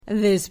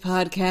This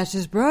podcast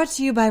is brought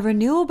to you by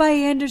Renewal by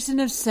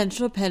Andersen of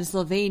Central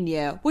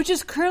Pennsylvania, which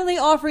is currently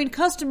offering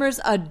customers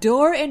a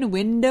door and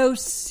window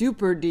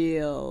super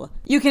deal.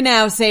 You can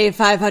now save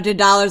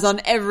 $500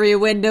 on every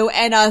window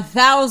and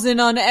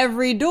 $1,000 on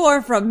every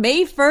door from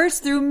May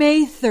 1st through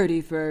May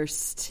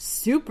 31st.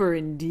 Super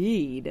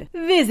indeed.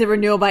 Visit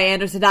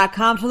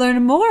renewalbyandersen.com to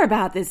learn more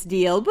about this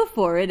deal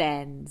before it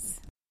ends.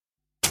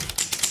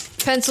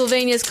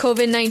 Pennsylvania's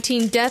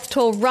COVID-19 death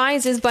toll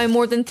rises by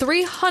more than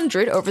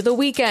 300 over the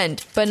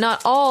weekend, but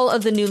not all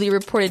of the newly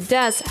reported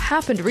deaths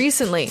happened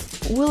recently.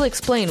 We'll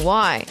explain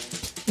why.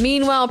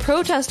 Meanwhile,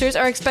 protesters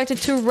are expected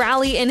to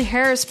rally in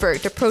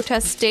Harrisburg to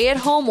protest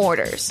stay-at-home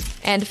orders.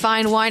 And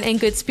fine wine and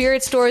good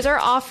spirit stores are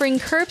offering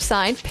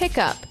curbside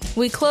pickup.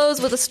 We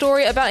close with a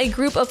story about a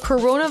group of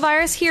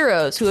coronavirus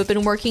heroes who have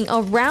been working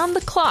around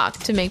the clock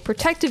to make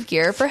protective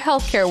gear for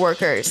healthcare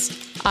workers.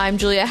 I'm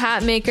Julia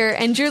Hatmaker,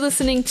 and you're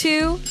listening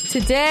to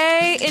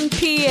Today in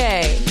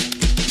PA.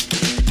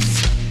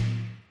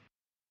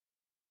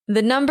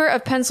 The number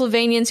of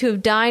Pennsylvanians who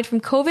have died from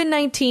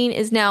COVID-19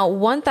 is now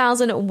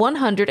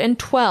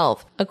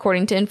 1,112,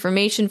 according to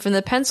information from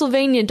the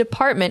Pennsylvania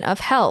Department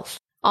of Health.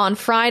 On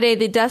Friday,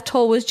 the death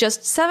toll was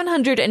just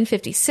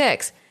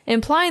 756,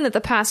 implying that the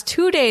past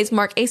 2 days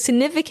mark a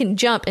significant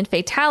jump in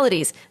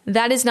fatalities.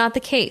 That is not the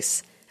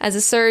case, as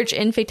a surge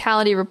in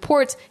fatality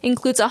reports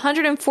includes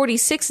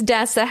 146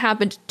 deaths that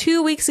happened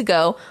 2 weeks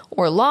ago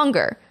or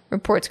longer,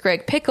 reports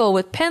Greg Pickle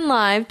with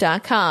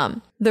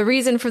PennLive.com. The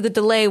reason for the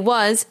delay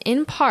was,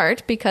 in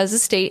part, because the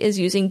state is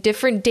using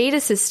different data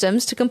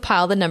systems to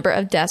compile the number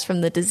of deaths from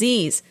the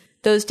disease.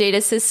 Those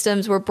data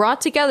systems were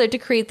brought together to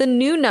create the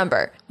new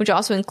number, which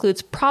also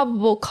includes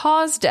probable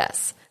cause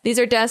deaths. These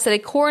are deaths that a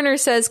coroner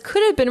says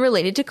could have been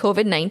related to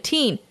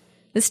COVID-19.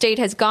 The state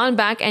has gone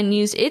back and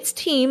used its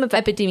team of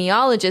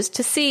epidemiologists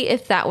to see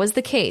if that was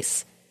the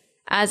case.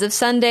 As of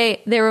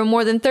Sunday, there were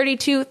more than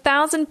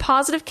 32,000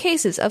 positive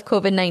cases of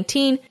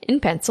COVID-19 in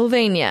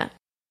Pennsylvania.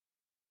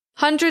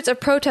 Hundreds of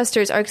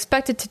protesters are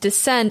expected to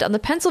descend on the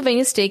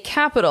Pennsylvania state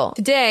capitol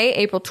today,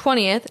 April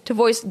 20th, to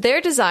voice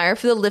their desire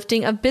for the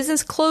lifting of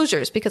business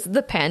closures because of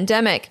the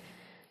pandemic.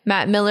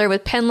 Matt Miller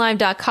with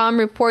PennLive.com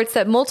reports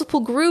that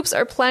multiple groups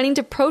are planning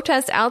to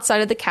protest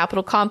outside of the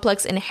Capitol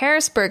complex in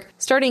Harrisburg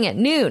starting at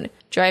noon,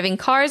 driving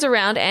cars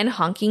around and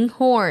honking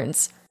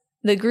horns.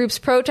 The groups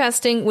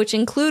protesting, which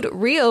include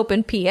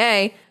Reopen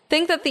PA,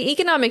 think that the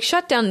economic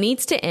shutdown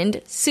needs to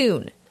end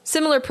soon.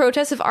 Similar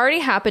protests have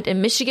already happened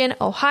in Michigan,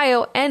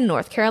 Ohio, and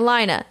North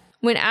Carolina.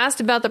 When asked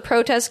about the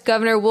protest,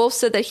 Governor Wolf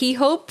said that he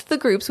hoped the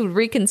groups would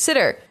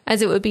reconsider,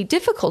 as it would be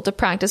difficult to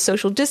practice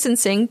social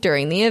distancing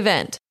during the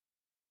event.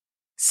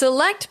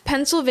 Select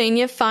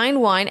Pennsylvania fine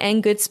wine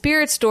and good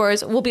spirit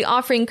stores will be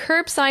offering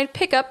curbside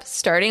pickup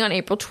starting on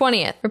April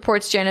 20th,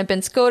 reports Jenna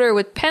Ben-Scoter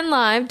with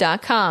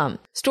PennLive.com.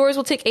 Stores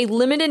will take a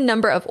limited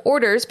number of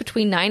orders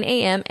between 9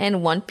 a.m.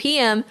 and 1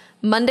 p.m.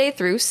 Monday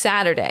through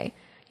Saturday.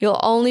 You'll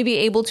only be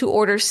able to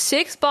order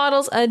 6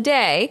 bottles a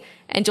day,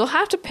 and you'll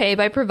have to pay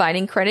by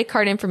providing credit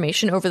card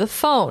information over the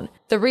phone.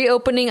 The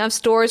reopening of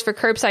stores for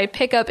curbside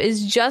pickup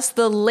is just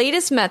the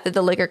latest method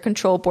the Liquor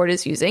Control Board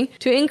is using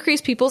to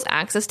increase people's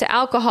access to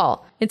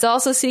alcohol. It's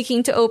also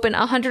seeking to open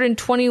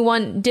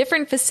 121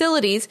 different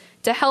facilities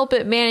to help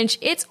it manage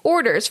its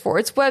orders for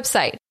its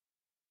website.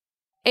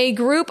 A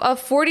group of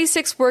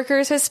 46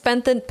 workers has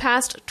spent the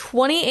past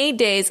 28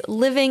 days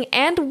living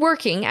and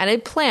working at a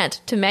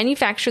plant to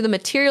manufacture the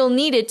material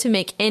needed to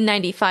make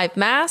N95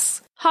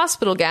 masks,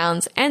 hospital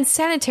gowns, and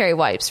sanitary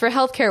wipes for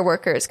healthcare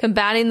workers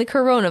combating the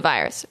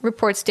coronavirus,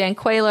 reports Dan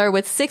Quayler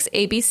with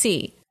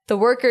 6ABC. The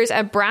workers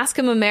at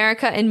Braskem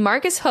America and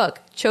Marcus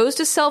Hook chose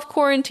to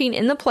self-quarantine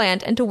in the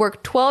plant and to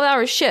work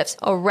 12-hour shifts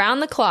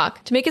around the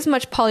clock to make as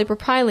much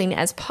polypropylene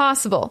as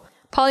possible.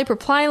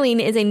 Polypropylene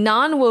is a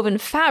non-woven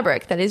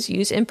fabric that is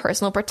used in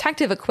personal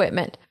protective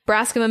equipment.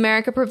 Braskem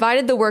America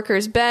provided the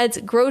workers beds,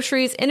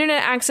 groceries,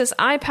 internet access,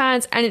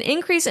 iPads, and an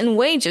increase in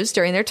wages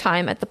during their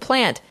time at the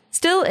plant.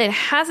 Still, it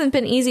hasn't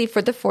been easy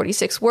for the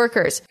 46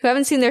 workers, who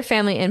haven't seen their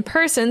family in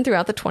person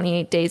throughout the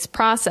 28 days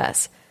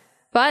process.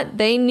 But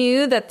they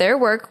knew that their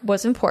work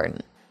was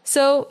important.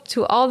 So,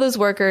 to all those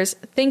workers,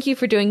 thank you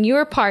for doing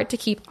your part to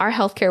keep our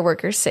healthcare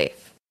workers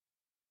safe.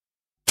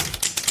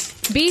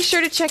 Be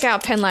sure to check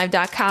out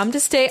PennLive.com to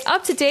stay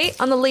up to date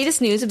on the latest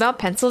news about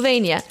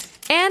Pennsylvania.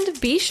 And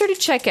be sure to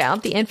check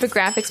out the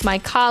infographics my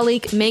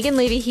colleague Megan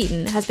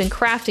Levy-Heaton has been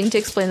crafting to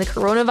explain the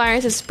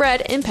coronavirus'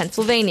 spread in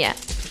Pennsylvania.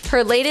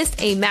 Her latest,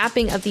 a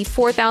mapping of the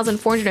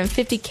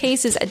 4,450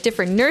 cases at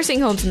different nursing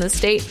homes in the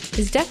state,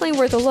 is definitely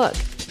worth a look.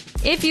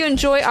 If you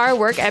enjoy our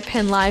work at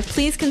PennLive,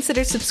 please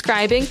consider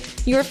subscribing.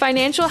 Your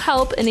financial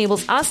help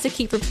enables us to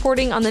keep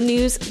reporting on the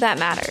news that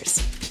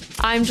matters.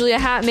 I'm Julia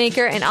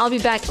Hatmaker, and I'll be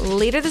back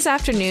later this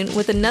afternoon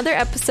with another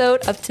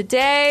episode of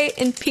Today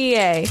in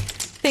PA.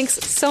 Thanks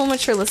so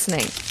much for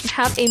listening.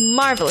 Have a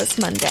marvelous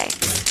Monday.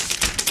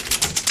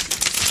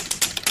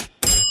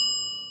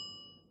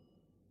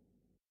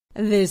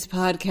 This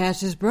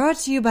podcast is brought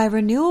to you by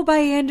Renewal by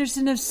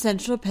Andersen of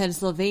Central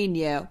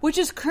Pennsylvania, which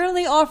is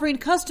currently offering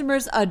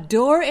customers a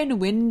door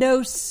and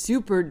window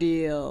super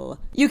deal.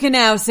 You can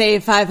now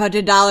save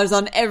 $500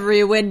 on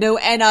every window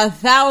and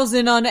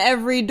 $1,000 on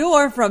every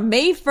door from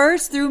May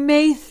 1st through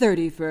May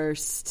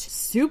 31st.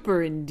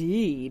 Super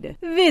indeed.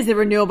 Visit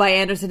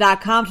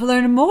renewalbyandersen.com to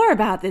learn more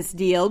about this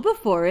deal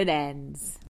before it ends.